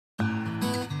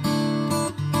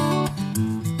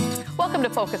Welcome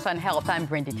to Focus on Health. I'm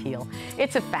Brenda Teal.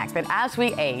 It's a fact that as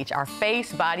we age, our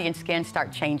face, body, and skin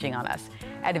start changing on us.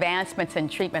 Advancements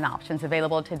and treatment options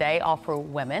available today offer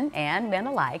women and men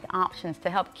alike options to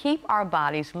help keep our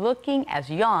bodies looking as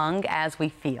young as we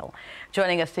feel.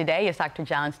 Joining us today is Dr.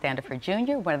 John Standefer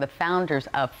Jr., one of the founders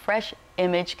of Fresh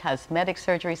Image Cosmetic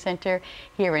Surgery Center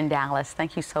here in Dallas.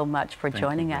 Thank you so much for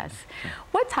joining us.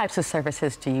 What types of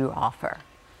services do you offer?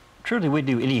 Truly, we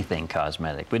do anything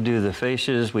cosmetic. We do the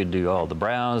faces, we do all the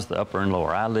brows, the upper and lower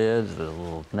eyelids, the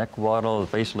little neck waddle,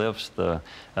 the facelifts, the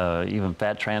even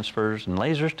fat transfers and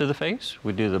lasers to the face.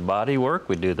 We do the body work,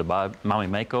 we do the mommy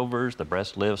makeovers, the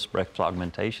breast lifts, breast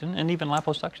augmentation, and even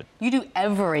liposuction. You do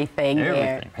everything there.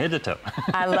 Everything, head to toe.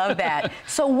 I love that.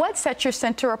 So what sets your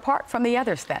center apart from the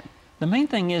others then? The main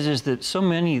thing is that so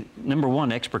many, number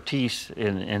one, expertise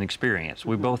and experience.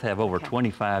 We both have over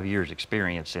 25 years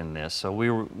experience in this, so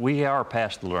we are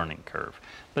past the learning curve.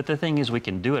 But the thing is, we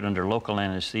can do it under local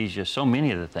anesthesia, so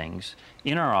many of the things,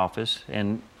 in our office,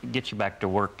 and get you back to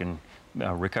work and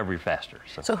recovery faster.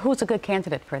 So who's a good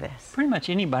candidate for this? Pretty much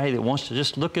anybody that wants to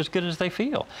just look as good as they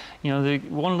feel. You know, they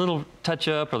want a little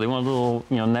touch-up, or they want a little,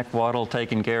 neck waddle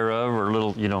taken care of, or a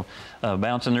little,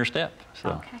 bounce in their step. So.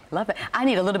 Okay, love it. I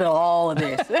need a little bit of all of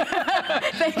this.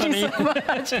 Thank you so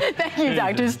much. Thank you,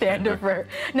 Dr. Standefer.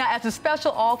 Now, as a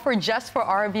special offer just for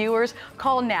our viewers,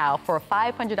 call now for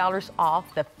 $500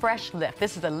 off the Fresh Lift.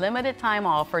 This is a limited time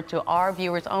offer to our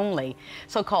viewers only.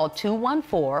 So call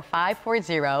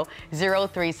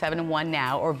 214-540-0371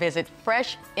 now, or visit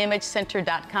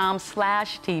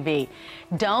freshimagecenter.com/TV.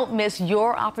 Don't miss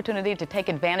your opportunity to take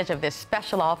advantage of this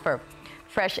special offer.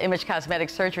 Fresh Image Cosmetic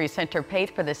Surgery Center paid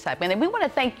for this segment, and we want to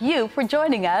thank you for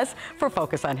joining us for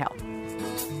Focus on Health.